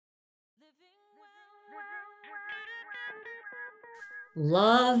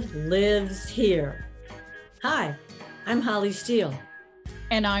Love lives here. Hi, I'm Holly Steele.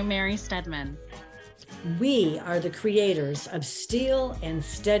 And I'm Mary Stedman. We are the creators of Steele and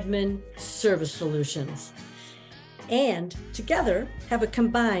Stedman Service Solutions. And together have a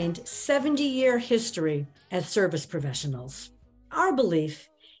combined 70-year history as service professionals. Our belief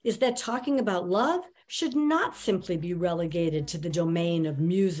is that talking about love should not simply be relegated to the domain of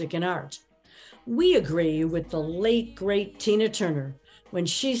music and art. We agree with the late, great Tina Turner when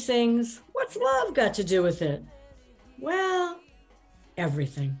she sings, "What's love got to do with it?" Well,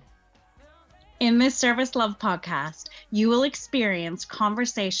 everything. In this Service Love podcast, you will experience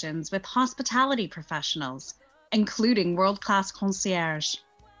conversations with hospitality professionals, including world-class concierge,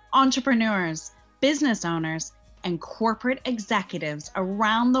 entrepreneurs, business owners, and corporate executives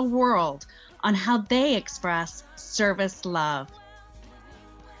around the world on how they express service love.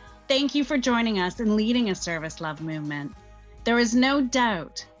 Thank you for joining us in leading a service love movement. There is no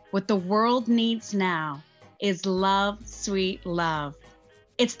doubt what the world needs now is love, sweet love.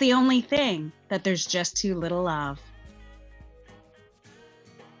 It's the only thing that there's just too little of.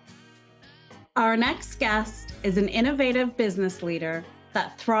 Our next guest is an innovative business leader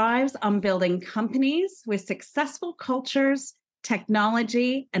that thrives on building companies with successful cultures,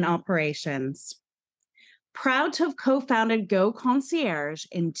 technology, and operations. Proud to have co-founded GoConcierge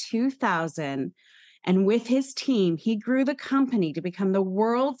in 2000, and with his team, he grew the company to become the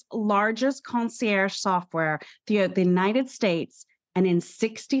world's largest concierge software throughout the United States and in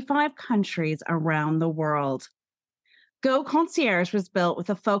 65 countries around the world. GoConcierge was built with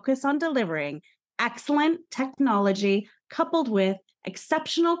a focus on delivering excellent technology coupled with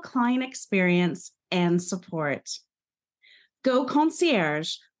exceptional client experience and support.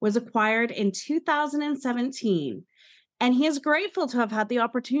 GoConcierge was acquired in 2017, and he is grateful to have had the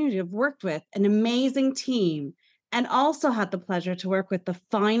opportunity to have worked with an amazing team and also had the pleasure to work with the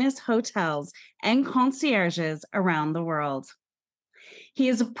finest hotels and concierges around the world. He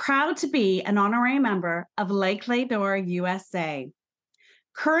is proud to be an honorary member of Lake Lador, USA.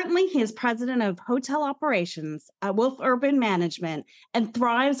 Currently, he is president of hotel operations at Wolff Urban Management and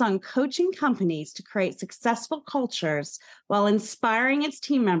thrives on coaching companies to create successful cultures while inspiring its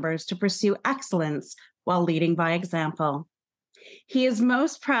team members to pursue excellence while leading by example. He is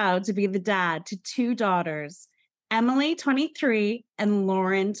most proud to be the dad to two daughters, Emily, 23, and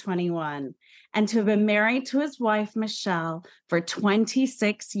Lauren, 21, and to have been married to his wife, Michelle, for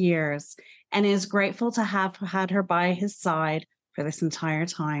 26 years, and is grateful to have had her by his side for this entire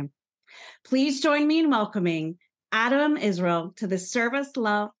time. Please join me in welcoming Adam Isrow to the Service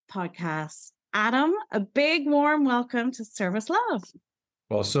Love podcast. Adam, a big warm welcome to Service Love.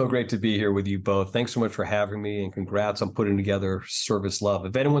 Well, so great to be here with you both. Thanks so much for having me, and congrats on putting together Service Love.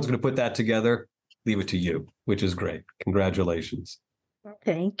 If anyone's going to put that together, leave it to you, which is great. Congratulations.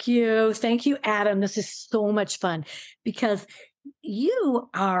 Thank you. Thank you, Adam. This is so much fun because you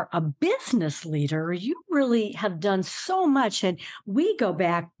are a business leader. You really have done so much. And we go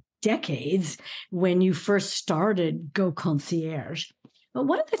back decades when you first started GoConcierge. But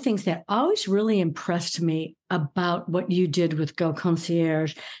one of the things that always really impressed me about what you did with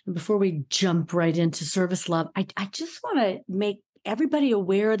GoConcierge, and before we jump right into Service Love, I just want to make everybody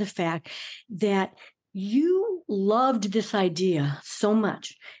aware of the fact that you loved this idea so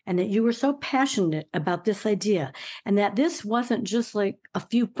much and that you were so passionate about this idea and that this wasn't just like a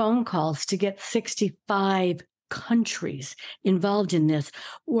few phone calls to get 65 countries involved in this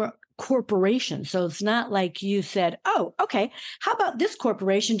or corporations. So it's not like you said, "Oh, okay, how about this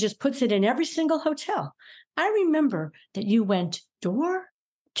corporation just puts it in every single hotel?" I remember that you went door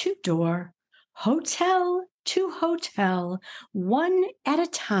to door, hotel to hotel, one at a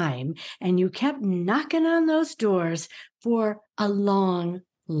time, and you kept knocking on those doors for a long,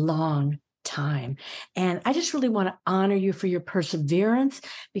 long time. And I just really want to honor you for your perseverance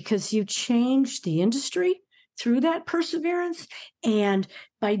because you changed the industry through that perseverance. And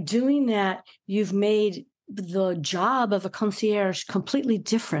by doing that, you've made the job of a concierge completely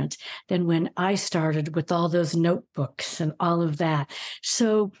different than when I started with all those notebooks and all of that.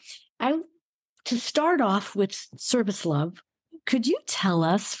 So to start off with Service Love, could you tell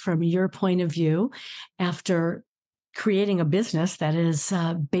us from your point of view, after creating a business that is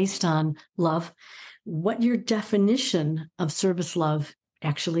based on love, what your definition of service love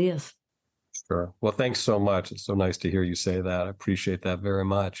actually is? Sure. Well, thanks so much. It's so nice to hear you say that. I appreciate that very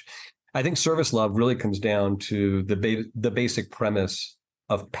much. I think service love really comes down to the basic premise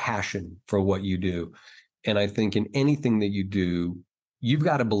of passion for what you do. And I think in anything that you do, you've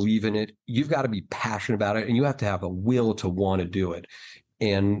got to believe in it. You've got to be passionate about it, and you have to have a will to want to do it.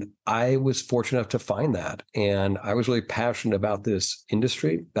 And I was fortunate enough to find that. And I was really passionate about this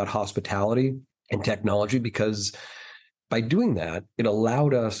industry, about hospitality and technology, because by doing that, it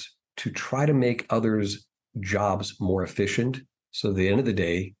allowed us to try to make others' jobs more efficient. So at the end of the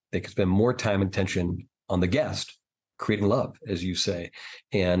day, they could spend more time and attention on the guest, creating love, as you say.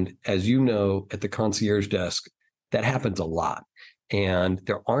 And as you know, at the concierge desk, that happens a lot. And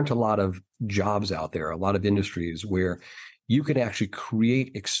there aren't a lot of jobs out there, a lot of industries where you can actually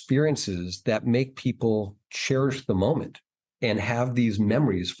create experiences that make people cherish the moment and have these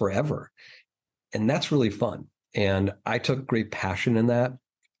memories forever. And that's really fun. And I took great passion in that.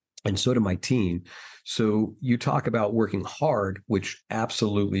 And so did my team. So you talk about working hard, which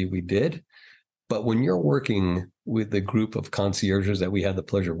absolutely we did. But when you're working with the group of concierges that we had the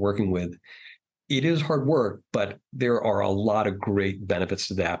pleasure of working with, it is hard work, but there are a lot of great benefits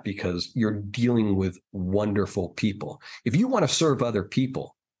to that because you're dealing with wonderful people. If you want to serve other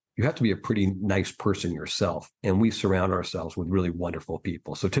people, you have to be a pretty nice person yourself. And we surround ourselves with really wonderful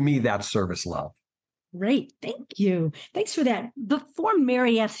people. So to me, that's service love. Great. Thank you. Thanks for that. Before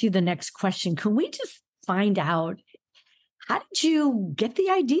Mary asks you the next question, can we just find out, how did you get the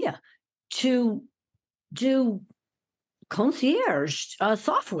idea to do concierge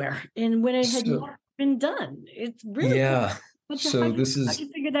software and when it had not been done? It's really yeah. Cool. So this is, how did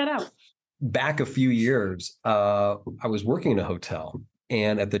you figure that out? Back a few years. I was working in a hotel,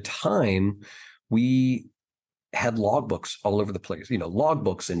 and at the time, we had logbooks all over the place.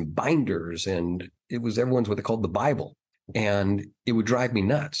 Logbooks and binders, and it was everyone's what they called the Bible. And it would drive me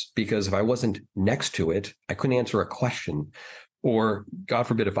nuts because if I wasn't next to it, I couldn't answer a question. Or God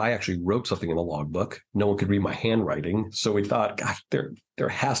forbid, if I actually wrote something in the logbook, no one could read my handwriting. So we thought, gosh, there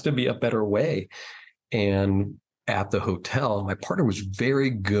has to be a better way. And at the hotel, my partner was very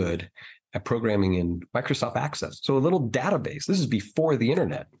good at programming in Microsoft Access. So a little database. This is before the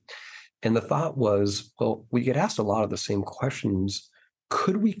internet. And the thought was, well, we get asked a lot of the same questions.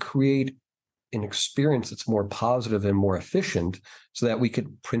 Could we create an experience that's more positive and more efficient so that we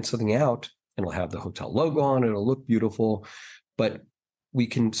could print something out and it'll have the hotel logo on it, it'll look beautiful, but we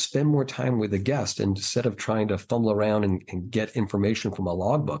can spend more time with the guest instead of trying to fumble around and get information from a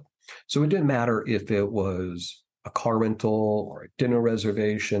logbook. So it didn't matter if it was a car rental or a dinner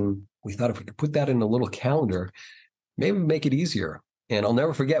reservation. We thought if we could put that in a little calendar, maybe make it easier. And I'll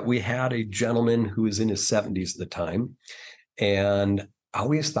never forget, we had a gentleman who was in his 70s at the time. And I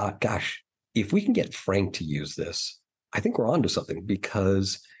always thought, gosh, if we can get Frank to use this, I think we're onto something,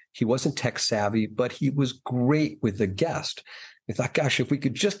 because he wasn't tech savvy, but he was great with the guest. I thought, gosh, if we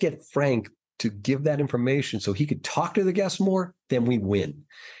could just get Frank to give that information so he could talk to the guests more, then we win.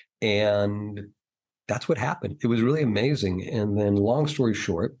 And that's what happened. It was really amazing. And then long story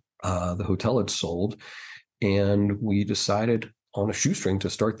short, the hotel had sold, and we decided on a shoestring to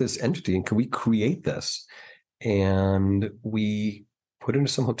start this entity. And can we create this? And we put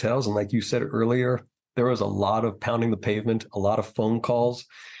into some hotels. And like you said earlier, there was a lot of pounding the pavement, a lot of phone calls,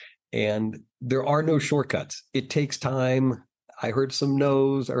 and there are no shortcuts. It takes time. I heard some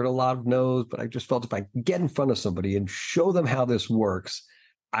no's, I heard a lot of no's, but I just felt if I get in front of somebody and show them how this works,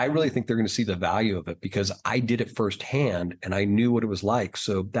 I really think they're going to see the value of it because I did it firsthand and I knew what it was like.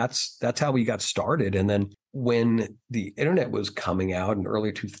 So that's how we got started. And then when the internet was coming out in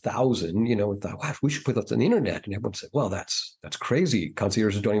early 2000, we thought, wow, we should put this on the internet. And everyone said, well, that's crazy.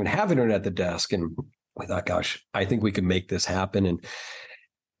 Concierges don't even have internet at the desk. And we thought, gosh, I think we can make this happen.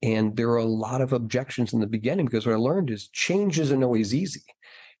 And there were a lot of objections in the beginning because what I learned is change isn't always easy.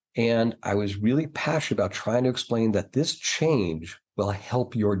 And I was really passionate about trying to explain that this change will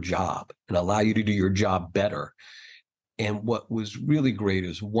help your job and allow you to do your job better. And what was really great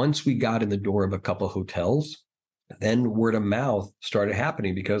is once we got in the door of a couple of hotels, then word of mouth started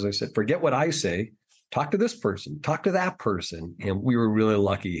happening because I said, forget what I say, talk to this person, talk to that person. And we were really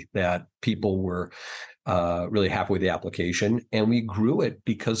lucky that people were really happy with the application. And we grew it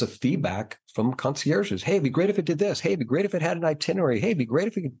because of feedback from concierges. Hey, it'd be great if it did this. Hey, it'd be great if it had an itinerary. Hey, it'd be great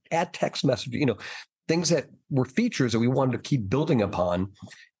if it could add text messaging, things that were features that we wanted to keep building upon.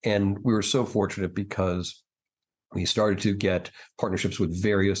 And we were so fortunate because we started to get partnerships with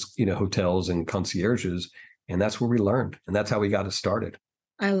various, hotels and concierges. And that's where we learned. And that's how we got it started.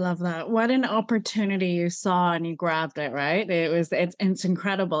 I love that. What an opportunity you saw and you grabbed it, right? It's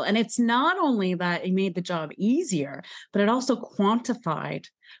incredible. And it's not only that it made the job easier, but it also quantified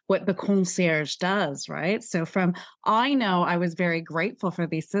what the concierge does, right? So I know I was very grateful for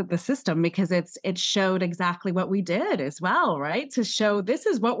the system because it showed exactly what we did as well, right? To show this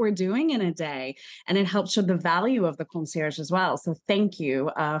is what we're doing in a day, and it helped show the value of the concierge as well. So thank you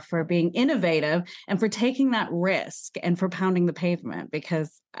for being innovative and for taking that risk and for pounding the pavement,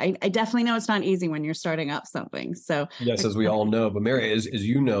 because I definitely know it's not easy when you're starting up something. So Yes, as we all know, but Mary, as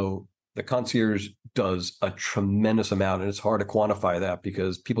you know, the concierge does a tremendous amount, and it's hard to quantify that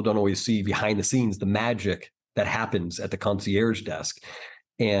because people don't always see behind the scenes the magic that happens at the concierge desk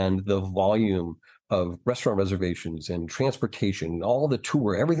and the volume of restaurant reservations and transportation, all the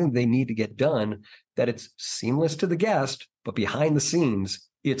tour, everything they need to get done, that it's seamless to the guest, but behind the scenes,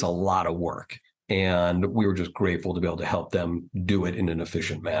 it's a lot of work. And we were just grateful to be able to help them do it in an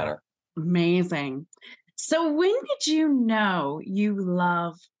efficient manner. amazing. So when did you know you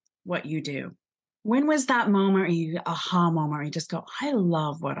love what you do? When was that moment, or you aha moment, where you just go, I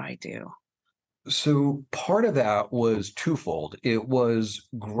love what I do? So part of that was twofold. It was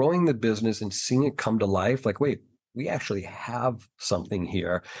growing the business and seeing it come to life. Like, wait, we actually have something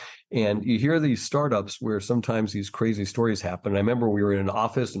here. And you hear these startups where sometimes these crazy stories happen. I remember we were in an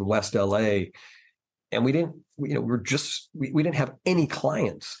office in West LA, and we didn't have any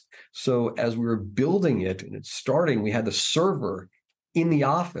clients. So as we were building it and it's starting, we had the server in the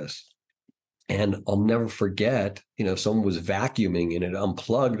office. And I'll never forget, someone was vacuuming and it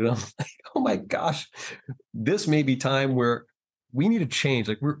unplugged. And I'm like, oh my gosh, this may be time where we need to change.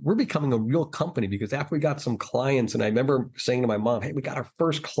 Like we're becoming a real company, because after we got some clients, and I remember saying to my mom, hey, we got our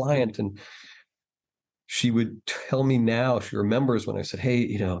first client. And she would tell me now, she remembers when I said,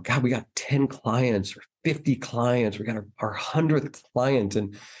 hey, God, we got 10 clients or 50 clients. We got our 100th client.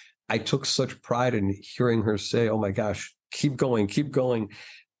 And I took such pride in hearing her say, oh my gosh, keep going,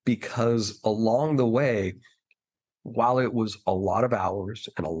 because along the way, while it was a lot of hours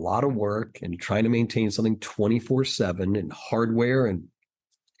and a lot of work and trying to maintain something 24/7 and hardware, and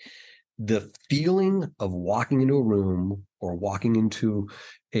the feeling of walking into a room or walking into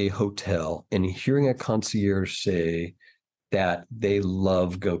a hotel and hearing a concierge say that they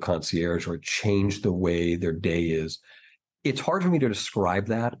love GoConcierge or change the way their day is, it's hard for me to describe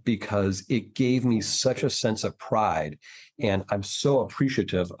that because it gave me such a sense of pride. And I'm so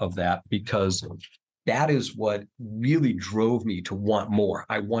appreciative of that, because that is what really drove me to want more.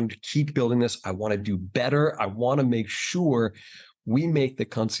 I wanted to keep building this. I want to do better. I want to make sure we make the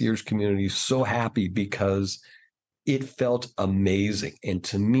concierge community so happy, because it felt amazing. And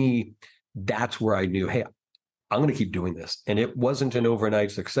to me, that's where I knew, hey, I'm going to keep doing this. And it wasn't an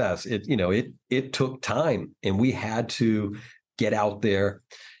overnight success. It took time, and we had to get out there,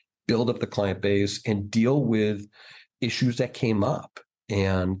 build up the client base, and deal with issues that came up.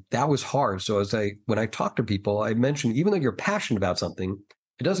 And that was hard. So when I talk to people, I mentioned, even though you're passionate about something,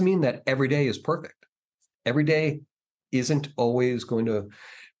 it doesn't mean that every day is perfect. Every day isn't always going to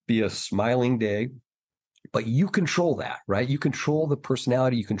be a smiling day, but you control that, right? You control the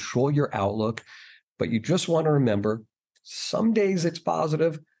personality, you control your outlook. But you just want to remember, some days it's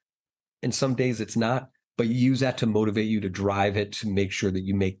positive and some days it's not, but you use that to motivate you, to drive it, to make sure that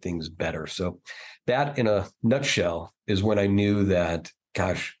you make things better. So that, in a nutshell, is when I knew that,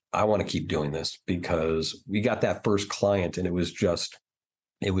 gosh, I want to keep doing this, because we got that first client and it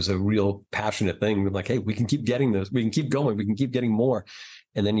was a real passionate thing. Like, hey, we can keep getting this. We can keep going. We can keep getting more.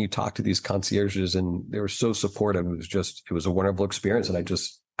 And then you talk to these concierges and they were so supportive. It was a wonderful experience. And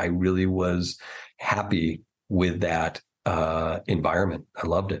I really was happy with that environment. I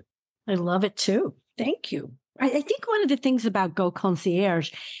loved it. I love it too. Thank you. I think one of the things about Go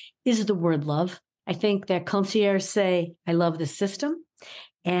Concierge is the word love. I think that concierge say, I love the system.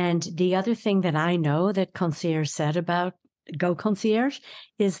 And the other thing that I know that concierge said about Go Concierge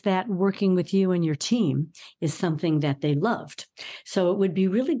is that working with you and your team is something that they loved. So it would be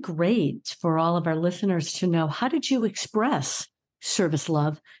really great for all of our listeners to know, how did you express service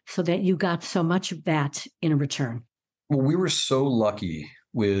love so that you got so much of that in return? Well, we were so lucky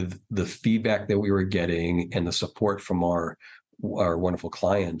with the feedback that we were getting and the support from our wonderful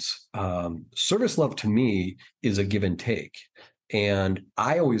clients. Service love to me is a give and take. And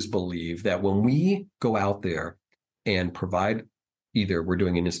I always believe that when we go out there and provide, either we're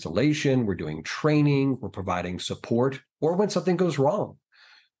doing an installation, we're doing training, we're providing support, or when something goes wrong,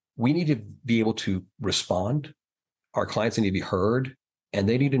 we need to be able to respond. Our clients need to be heard, and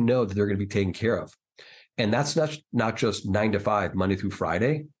they need to know that they're going to be taken care of. And that's not just 9 to 5, Monday through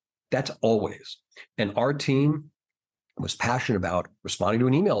Friday. That's always. And our team was passionate about responding to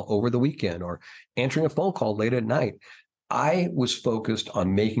an email over the weekend or answering a phone call late at night. I was focused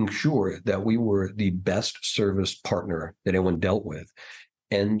on making sure that we were the best service partner that anyone dealt with.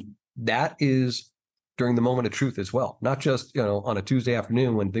 And that is during the moment of truth as well, not just, on a Tuesday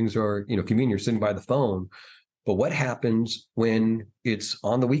afternoon when things are, convenient, you're sitting by the phone, but what happens when it's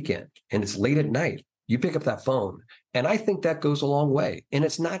on the weekend and it's late at night? You pick up that phone. And I think that goes a long way. And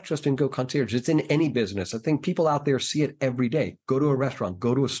it's not just in GoConcierge, it's in any business. I think people out there see it every day. Go to a restaurant,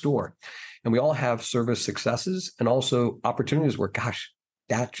 go to a store. And we all have service successes and also opportunities where, gosh,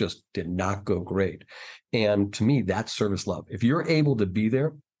 that just did not go great. And to me, that's service love. If you're able to be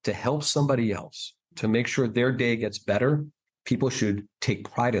there to help somebody else, to make sure their day gets better, people should take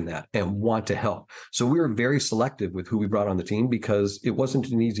pride in that and want to help. So we were very selective with who we brought on the team because it wasn't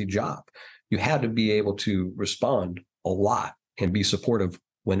an easy job. You had to be able to respond a lot and be supportive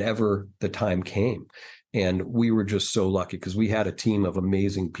whenever the time came. And we were just so lucky because we had a team of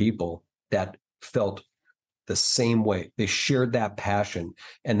amazing people that felt the same way. They shared that passion.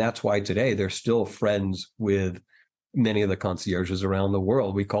 And that's why today they're still friends with many of the concierges around the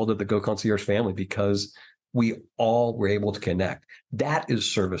world. We called it the GoConcierge family because we all were able to connect. That is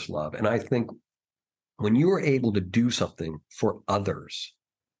service love. And I think when you are able to do something for others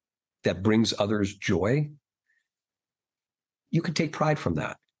that brings others joy, you can take pride from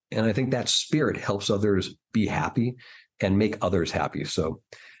that. And I think that spirit helps others be happy and make others happy. So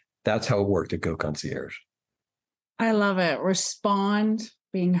that's how it worked at GoConcierge. I love it. Respond,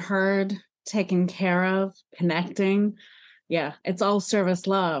 being heard, taken care of, connecting. Yeah, it's all service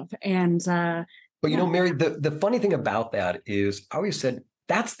love. And but Mary, the funny thing about that is I always said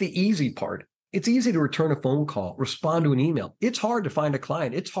that's the easy part. It's easy to return a phone call, respond to an email. It's hard to find a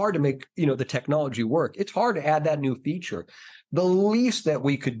client. It's hard to make, the technology work. It's hard to add that new feature. The least that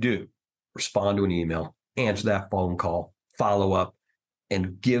we could do, respond to an email, answer that phone call, follow up,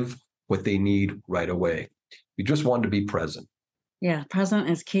 and give what they need right away. We just wanted to be present. Yeah, present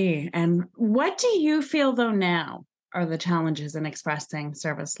is key. And what do you feel, though, now are the challenges in expressing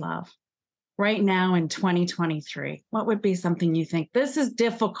service love? Right now in 2023, what would be something you think this is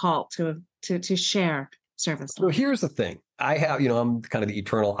difficult to share service love? So here's the thing. I have, I'm kind of the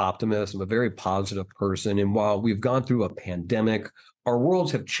eternal optimist. I'm a very positive person. And while we've gone through a pandemic, our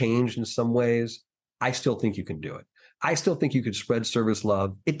worlds have changed in some ways. I still think you can do it. I still think you could spread service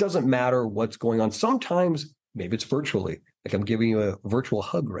love. It doesn't matter what's going on. Sometimes maybe it's virtually, like I'm giving you a virtual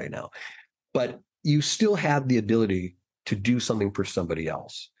hug right now, but you still have the ability to do something for somebody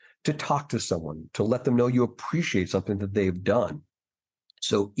else, to talk to someone, to let them know you appreciate something that they've done.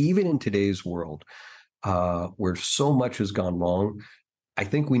 So even in today's world, where so much has gone wrong, I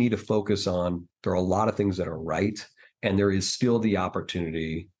think we need to focus on there are a lot of things that are right, and there is still the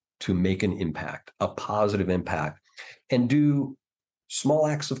opportunity to make an impact, a positive impact, and do small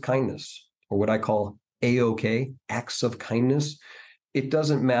acts of kindness, or what I call A-OK, acts of kindness. It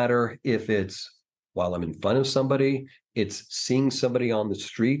doesn't matter if it's while I'm in front of somebody, it's seeing somebody on the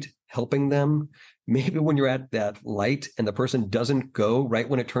street, helping them. Maybe when you're at that light and the person doesn't go right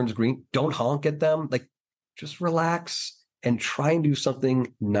when it turns green, don't honk at them. Like, just relax and try and do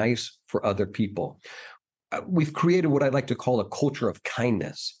something nice for other people. We've created what I like to call a culture of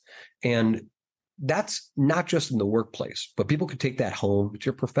kindness. And that's not just in the workplace, but people could take that home. It's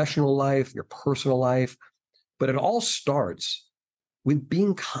your professional life, your personal life. But it all starts with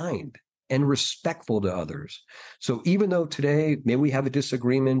being kind and respectful to others. So even though today maybe we have a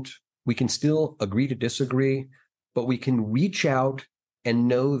disagreement, we can still agree to disagree, but we can reach out and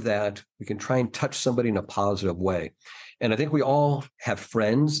know that we can try and touch somebody in a positive way. And I think we all have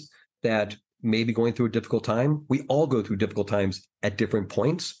friends that may be going through a difficult time. We all go through difficult times at different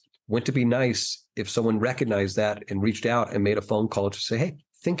points. Wouldn't it be nice if someone recognized that and reached out and made a phone call to say, hey,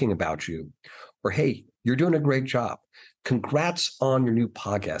 thinking about you, or hey, you're doing a great job. Congrats on your new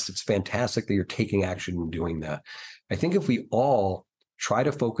podcast. It's fantastic that you're taking action and doing that. I think if we all try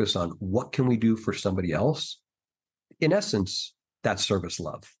to focus on what can we do for somebody else, in essence, that's service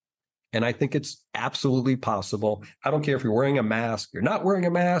love. And I think it's absolutely possible. I don't care if you're wearing a mask, you're not wearing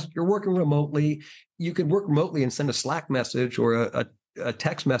a mask, you're working remotely. You can work remotely and send a Slack message or a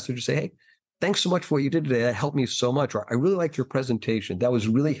text message and say, hey, thanks so much for what you did today. That helped me so much. Or I really liked your presentation. That was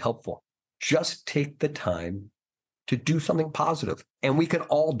really helpful. Just take the time to do something positive, and we can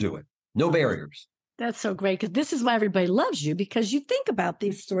all do it. No barriers. That's so great, because this is why everybody loves you, because you think about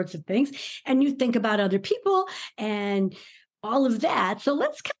these sorts of things and you think about other people and all of that. So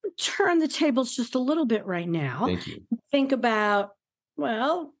let's kind of turn the tables just a little bit right now. Thank you. Think about,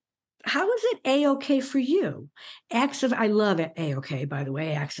 well, how is it A-OK for you? I love it, A-OK, by the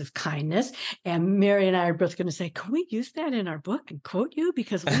way, acts of kindness. And Mary and I are both going to say, can we use that in our book and quote you?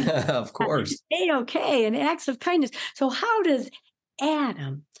 Because we of course. A-OK and acts of kindness. So how does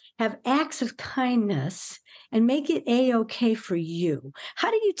Adam have acts of kindness and make it a-okay for you? How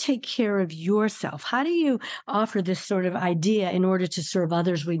do you take care of yourself? How do you offer this sort of idea in order to serve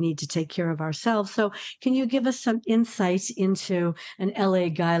others? We need to take care of ourselves. So can you give us some insights into an LA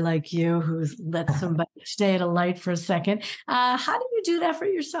guy like you who's let somebody stay at a light for a second? How do you do that for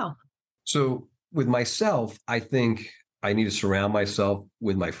yourself? So with myself, I think I need to surround myself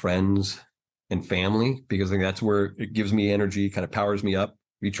with my friends and family, because I think that's where it gives me energy, kind of powers me up,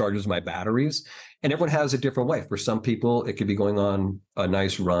 recharges my batteries. And everyone has a different way. For some people, it could be going on a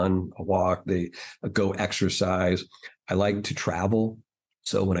nice run, a walk, they go exercise. I like to travel.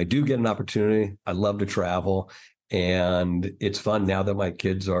 So when I do get an opportunity, I love to travel. And it's fun now that my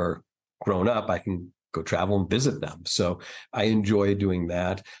kids are grown up, I can go travel and visit them. So I enjoy doing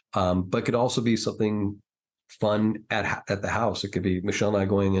that. But it could also be something fun at the house. It could be Michelle and I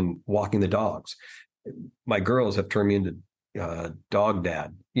going and walking the dogs. My girls have turned me into dog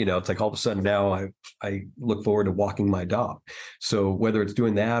dad. It's like all of a sudden now I look forward to walking my dog. So whether it's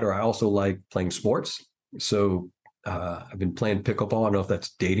doing that, or I also like playing sports. So I've been playing pickleball. I don't know if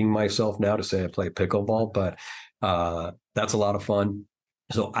that's dating myself now to say I play pickleball, but that's a lot of fun.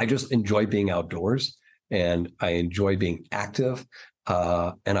 So I just enjoy being outdoors, and I enjoy being active.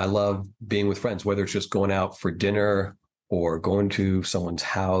 And I love being with friends, whether it's just going out for dinner or going to someone's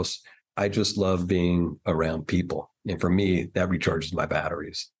house. I just love being around people. And for me, that recharges my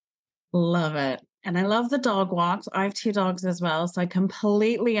batteries. Love it. And I love the dog walks. I have 2 dogs as well. So I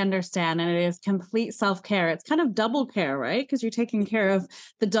completely understand. And it is complete self-care. It's kind of double care, right? Because you're taking care of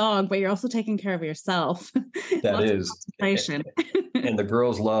the dog, but you're also taking care of yourself. That is. Concentration. And the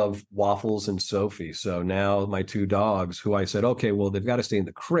girls love Waffles and Sophie. So now my 2 dogs, who I said, okay, well, they've got to stay in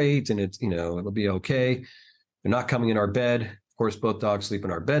the crate and it's, it'll be okay. They're not coming in our bed. Of course, both dogs sleep in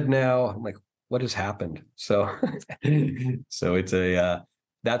our bed now. I'm like, what has happened? So, so it's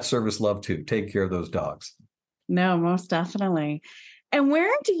that service love too. Take care of those dogs. No, most definitely. And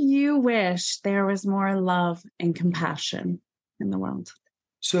where do you wish there was more love and compassion in the world?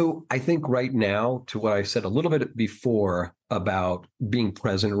 So I think right now, to what I said a little bit before about being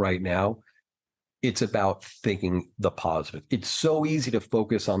present right now, it's about thinking the positive. It's so easy to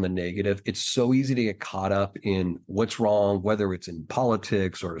focus on the negative. It's so easy to get caught up in what's wrong, whether it's in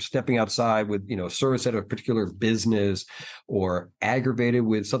politics or stepping outside with, service at a particular business, or aggravated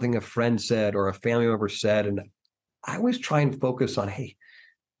with something a friend said or a family member said. And I always try and focus on, hey,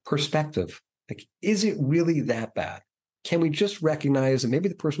 perspective. Like, is it really that bad? Can we just recognize that maybe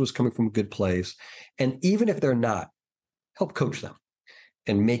the person was coming from a good place? And even if they're not, help coach them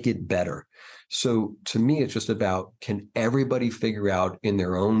and make it better. So to me, it's just about, can everybody figure out in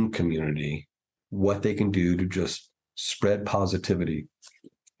their own community what they can do to just spread positivity?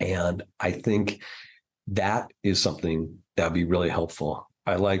 And I think that is something that would be really helpful.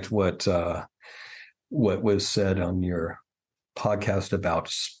 I liked what was said on your podcast about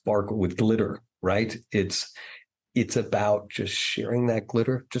sparkle with glitter, right? It's about just sharing that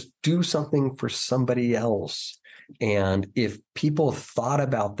glitter. Just do something for somebody else. And if people thought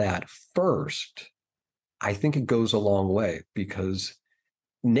about that first, I think it goes a long way, because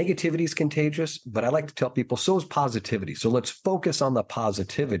negativity is contagious, but I like to tell people so is positivity. So let's focus on the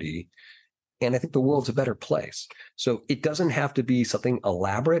positivity. And I think the world's a better place. So it doesn't have to be something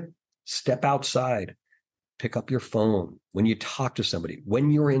elaborate. Step outside, pick up your phone when you talk to somebody,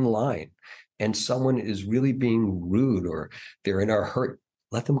 when you're in line and someone is really being rude or they're in a hurt,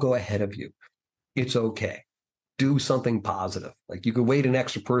 let them go ahead of you. It's okay. Do something positive. Like, you could wait an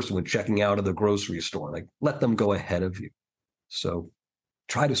extra person when checking out of the grocery store. Like, let them go ahead of you. So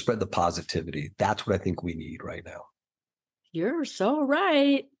try to spread the positivity. That's what I think we need right now. You're so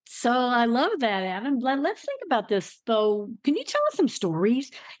right. So I love that, Adam. Let's think about this, though. Can you tell us some stories?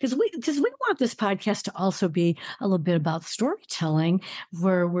 Because we want this podcast to also be a little bit about storytelling,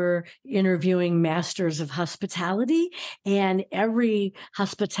 where we're interviewing masters of hospitality, and every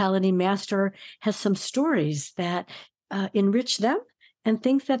hospitality master has some stories that enrich them and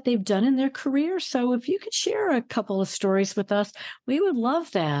things that they've done in their career. So if you could share a couple of stories with us, we would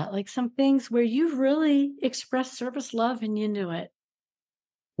love that. Like some things where you've really expressed service love and you knew it.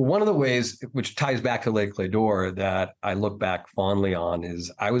 One of the ways, which ties back to Lake Leador, that I look back fondly on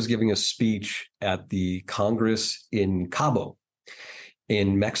is I was giving a speech at the Congress in Cabo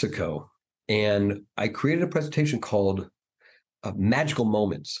in Mexico. And I created a presentation called Magical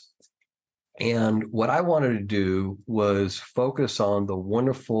Moments. And what I wanted to do was focus on the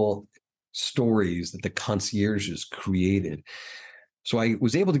wonderful stories that the concierges created. So I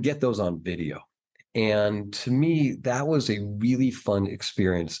was able to get those on video. And to me, that was a really fun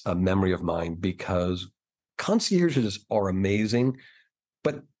experience, a memory of mine, because concierges are amazing,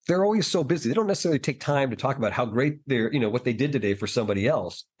 but they're always so busy. They don't necessarily take time to talk about how great they're, what they did today for somebody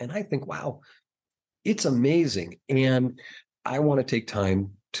else. And I think, wow, it's amazing. And I want to take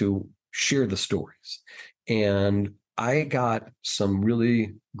time to share the stories. And I got some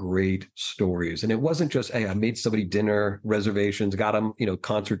really great stories. And it wasn't just, hey, I made somebody dinner reservations, got them,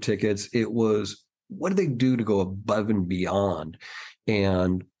 concert tickets. It was, what do they do to go above and beyond?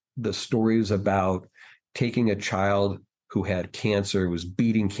 And the stories about taking a child who had cancer, was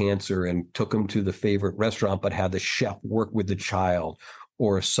beating cancer, and took him to the favorite restaurant, but had the chef work with the child,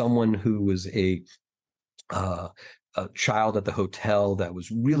 or someone who was a child at the hotel that was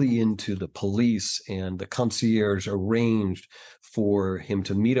really into the police, and the concierge arranged for him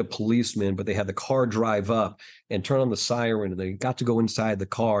to meet a policeman, but they had the car drive up and turn on the siren, and they got to go inside the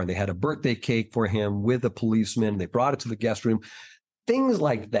car, and they had a birthday cake for him with a policeman. They brought it to the guest room. Things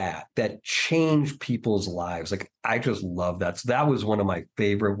like that change people's lives. Like, I just love that. So that was one of my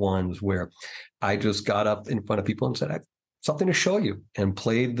favorite ones, where I just got up in front of people and said, I have something to show you, and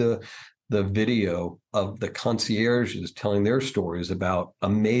played the video of the concierges telling their stories about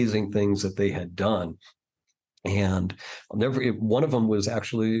amazing things that they had done. And one of them was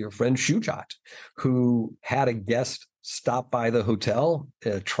actually a friend, Shujat, who had a guest stop by the hotel,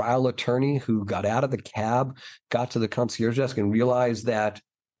 a trial attorney who got out of the cab, got to the concierge desk, and realized that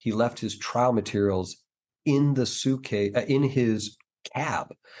he left his trial materials in the suitcase, in his cab.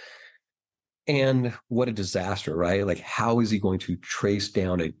 And what a disaster, right? Like, how is he going to trace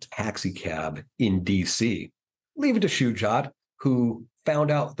down a taxi cab in DC? Leave it to Shujat, who found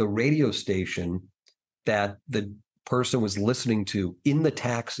out the radio station that the person was listening to in the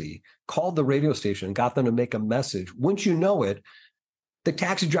taxi, called the radio station and got them to make a message. Once you know it, the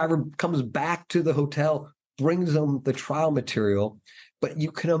taxi driver comes back to the hotel, brings them the trial material. But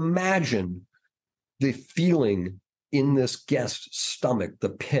you can imagine the feeling in this guest's stomach, the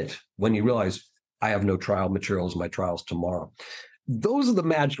pit, when you realize, I have no trial materials, my trial's tomorrow. Those are the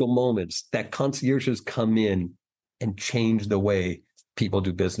magical moments that concierges come in and change the way people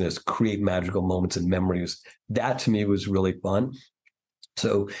do business, create magical moments and memories. That to me was really fun.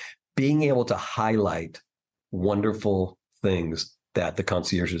 So being able to highlight wonderful things that the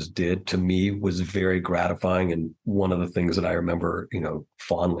concierges did, to me, was very gratifying, and one of the things that I remember,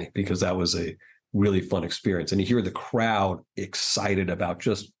 fondly, because that was a really fun experience. And you hear the crowd excited about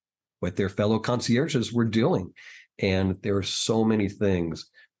just what their fellow concierges were doing. And there are so many things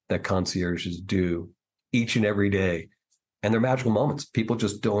that concierges do each and every day, and they're magical moments. People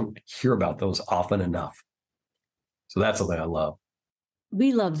just don't hear about those often enough. So that's something I love.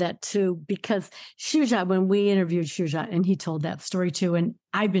 We love that too, because Shujat, when we interviewed Shujat, and he told that story too, and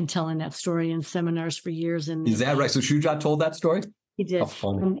I've been telling that story in seminars for years. And is that right? So Shujat told that story? He did. How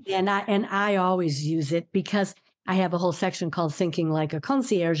funny. And I always use it because I have a whole section called Thinking Like a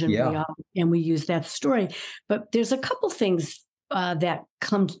Concierge, and we use that story. But there's a couple things that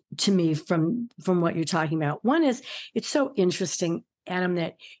come to me from what you're talking about. One is, it's so interesting, Adam,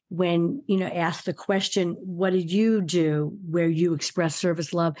 that when, ask the question, what did you do where you express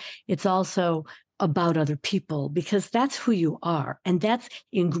service love? It's also about other people, because that's who you are, and that's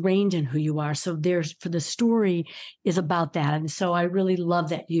ingrained in who you are. So for the story is about that. And so I really love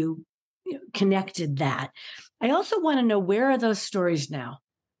that you connected that. I also want to know, where are those stories now?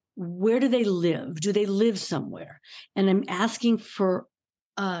 Where do they live? Do they live somewhere? And I'm asking for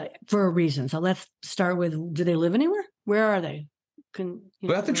a reason. So let's start with, do they live anywhere? Where are they?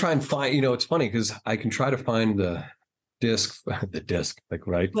 We have to try and find, it's funny because I can try to find the disc, like,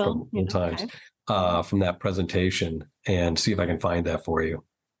 right, from old times, from that presentation, and see if I can find that for you,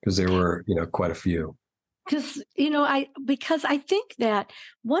 because there were, quite a few. Because I think that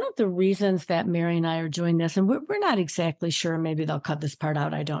one of the reasons that Mary and I are doing this, and we're not exactly sure, maybe they'll cut this part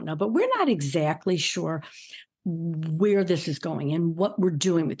out, I don't know, but we're not exactly sure where this is going and what we're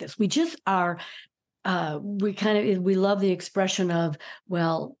doing with this. We just are, we love the expression of,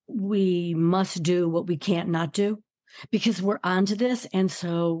 well, we must do what we can't not do, because we're onto this. And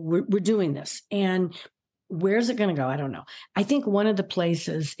so we're doing this. And where's it going to go? I don't know. I think one of the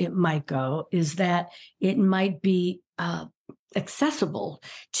places it might go is that it might be accessible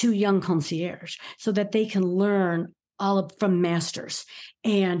to young concierge, so that they can learn from masters,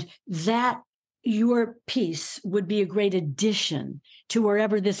 and that your piece would be a great addition to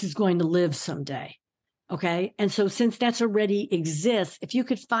wherever this is going to live someday. Okay. And so since that's already exists, if you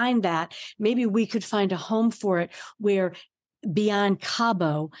could find that, maybe we could find a home for it, where beyond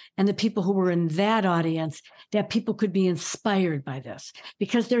Cabo and the people who were in that audience, that people could be inspired by this,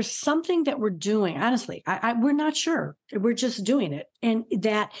 because there's something that we're doing. Honestly, we're not sure. We're just doing it. And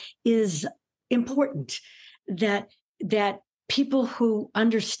that is important, that people who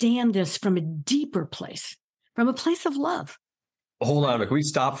understand this from a deeper place, from a place of love. Hold on, can we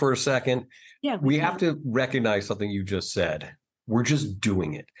stop for a second? Yeah, We have to recognize something you just said. We're just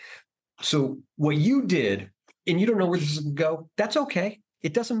doing it. So what you did, and you don't know where this is going to go, that's okay.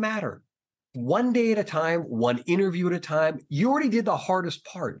 It doesn't matter. One day at a time, one interview at a time. You already did the hardest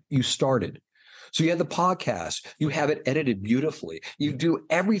part. You started. So you had the podcast. You have it edited beautifully. You do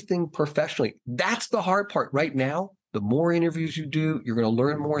everything professionally. That's the hard part. Right now, the more interviews you do, you're going to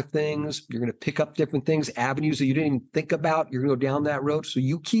learn more things. You're going to pick up different things, avenues that you didn't even think about. You're going to go down that road. So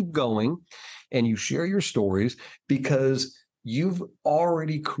you keep going and you share your stories because you've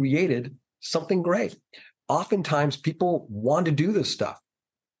already created something great. Oftentimes people want to do this stuff,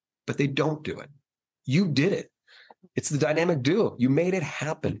 but they don't do it. You did it. It's the dynamic duo. You made it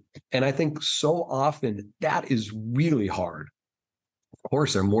happen. And I think so often that is really hard. Of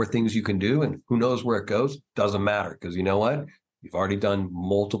course, there are more things you can do, and who knows where it goes? Doesn't matter, because you know what? You've already done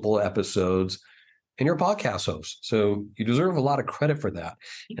multiple episodes and you're a podcast host. So you deserve a lot of credit for that.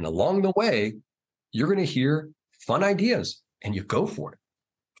 And along the way, you're going to hear fun ideas and you go for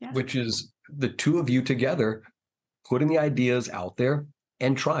it, which is the two of you together, putting the ideas out there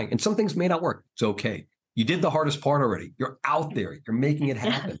and trying. And some things may not work. It's okay. You did the hardest part already. You're out there. You're making it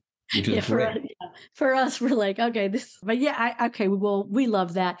happen. Which is great. For us, we're like, okay, we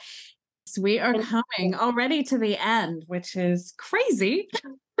love that. So we are coming already to the end, which is crazy.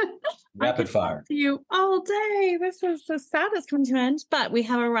 Rapid fire. To you all day. This is so sad it's coming to an end, but we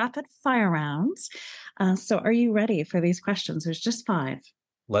have a rapid fire round. So are you ready for these questions? There's just 5.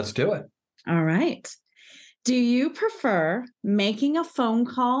 Let's do it. All right. Do you prefer making a phone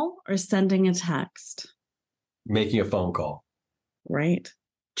call or sending a text? Making a phone call. Right.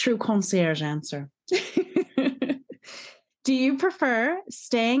 True concierge answer. Do you prefer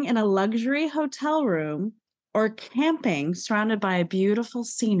staying in a luxury hotel room or camping surrounded by beautiful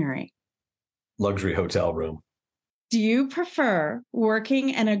scenery? Luxury hotel room. Do you prefer working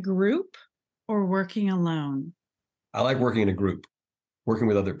in a group or working alone? I like working in a group, working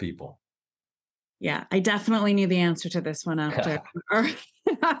with other people. Yeah, I definitely knew the answer to this one after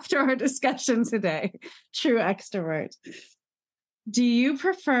our discussion today. True extrovert. Do you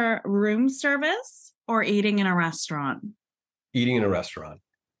prefer room service or eating in a restaurant? Eating in a restaurant.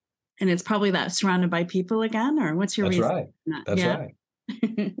 And it's probably that surrounded by people again, or what's your reason? Right. That's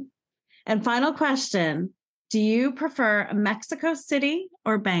right. And final question. Do you prefer Mexico City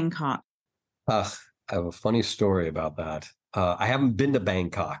or Bangkok? I have a funny story about that. I haven't been to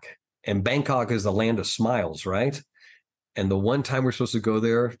Bangkok, and Bangkok is the land of smiles, right? And the one time we're supposed to go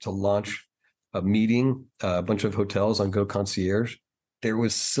there to launch a meeting, a bunch of hotels on GoConcierge, there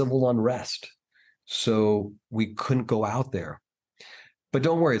was civil unrest. So we couldn't go out there. But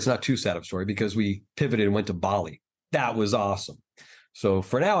don't worry, it's not too sad of a story because we pivoted and went to Bali. That was awesome. So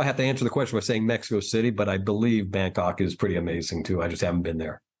for now, I have to answer the question by saying Mexico City, but I believe Bangkok is pretty amazing too. I just haven't been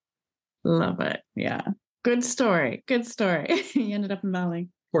there. Love it. Yeah. Good story. Good story. You ended up in Bali.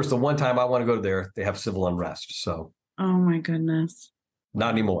 Of course, the one time I want to go there, they have civil unrest. So. Oh my goodness.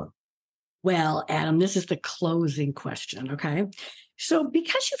 Not anymore. Well, Adam, this is the closing question, okay? So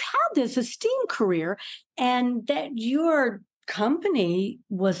because you've had this esteemed career and that your company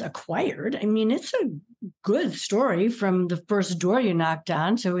was acquired, I mean, it's a good story from the first door you knocked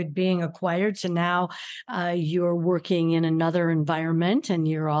on to it being acquired to now you're working in another environment and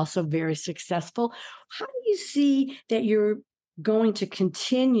you're also very successful. How do you see that you're going to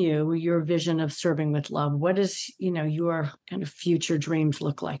continue your vision of serving with love? What does, your kind of future dreams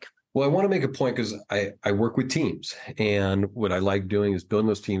look like? Well, I want to make a point because I work with teams, and what I like doing is building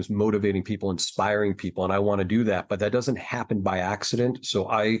those teams, motivating people, inspiring people, and I want to do that, but that doesn't happen by accident. So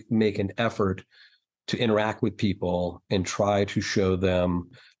I make an effort to interact with people and try to show them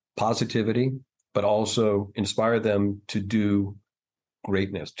positivity, but also inspire them to do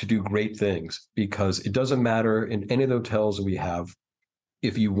greatness, to do great things, because it doesn't matter in any of the hotels that we have.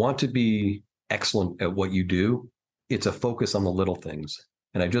 If you want to be excellent at what you do, it's a focus on the little things.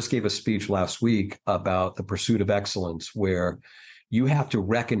 And I just gave a speech last week about the pursuit of excellence, where you have to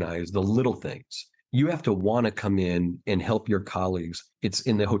recognize the little things. You have to want to come in and help your colleagues. It's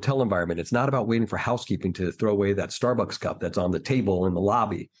in the hotel environment. It's not about waiting for housekeeping to throw away that Starbucks cup that's on the table in the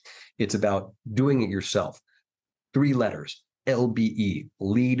lobby. It's about doing it yourself. 3 letters, LBE,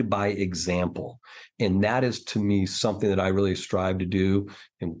 lead by example. And that is, to me, something that I really strive to do.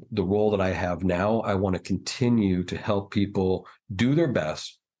 And the role that I have now, I want to continue to help people do their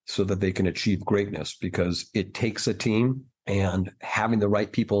best so that they can achieve greatness, because it takes a team, and having the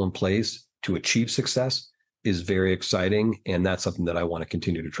right people in place to achieve success is very exciting. And that's something that I want to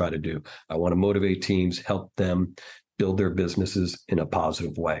continue to try to do. I want to motivate teams, help them build their businesses in a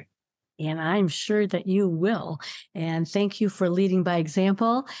positive way. And I'm sure that you will. And thank you for leading by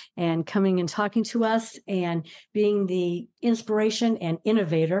example and coming and talking to us and being the inspiration and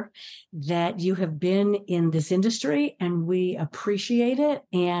innovator that you have been in this industry. And we appreciate it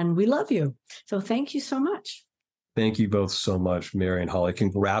and we love you. So thank you so much. Thank you both so much, Mary and Holly.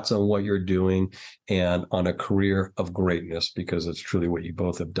 Congrats on what you're doing and on a career of greatness, because it's truly what you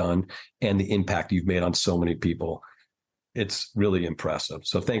both have done and the impact you've made on so many people. It's really impressive.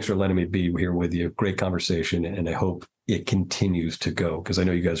 So thanks for letting me be here with you. Great conversation. And I hope it continues to go, because I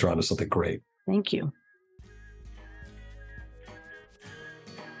know you guys are onto something great. Thank you.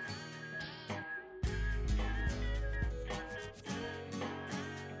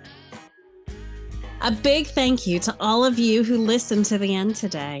 A big thank you to all of you who listened to the end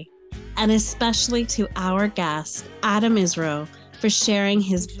today, and especially to our guest, Adam Isrow, for sharing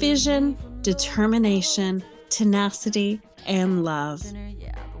his vision, determination, tenacity, and love.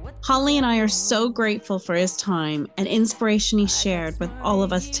 Holly and I are so grateful for his time and inspiration he shared with all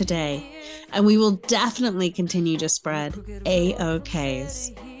of us today, and we will definitely continue to spread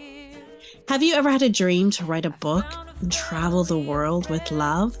A-OKs. Have you ever had a dream to write a book and travel the world with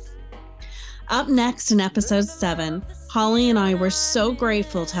love? Up next in episode 7, Holly and I were so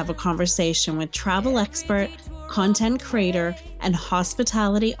grateful to have a conversation with travel expert, content creator, and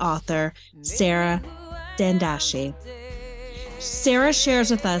hospitality author, Sarah Dandashi. Sarah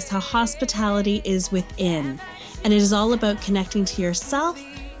shares with us how hospitality is within, and it is all about connecting to yourself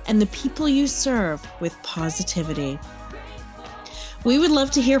and the people you serve with positivity. We would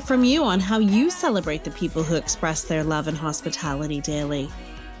love to hear from you on how you celebrate the people who express their love and hospitality daily.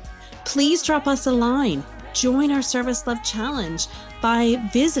 Please drop us a line. Join our Service Love Challenge by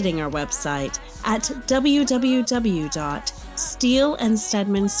visiting our website at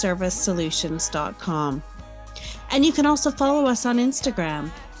www.steelandstedmanservicesolutions.com. And you can also follow us on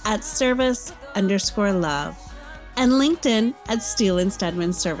Instagram at service_love and LinkedIn at Steel and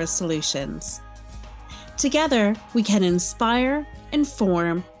Stedman Service Solutions. Together, we can inspire,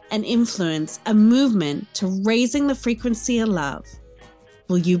 inform, and influence a movement to raising the frequency of love.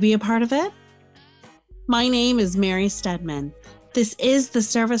 Will you be a part of it? My name is Mary Stedman. This is the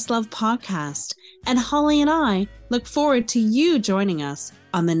Service Love Podcast, and Holly and I look forward to you joining us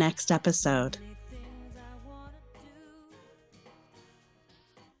on the next episode.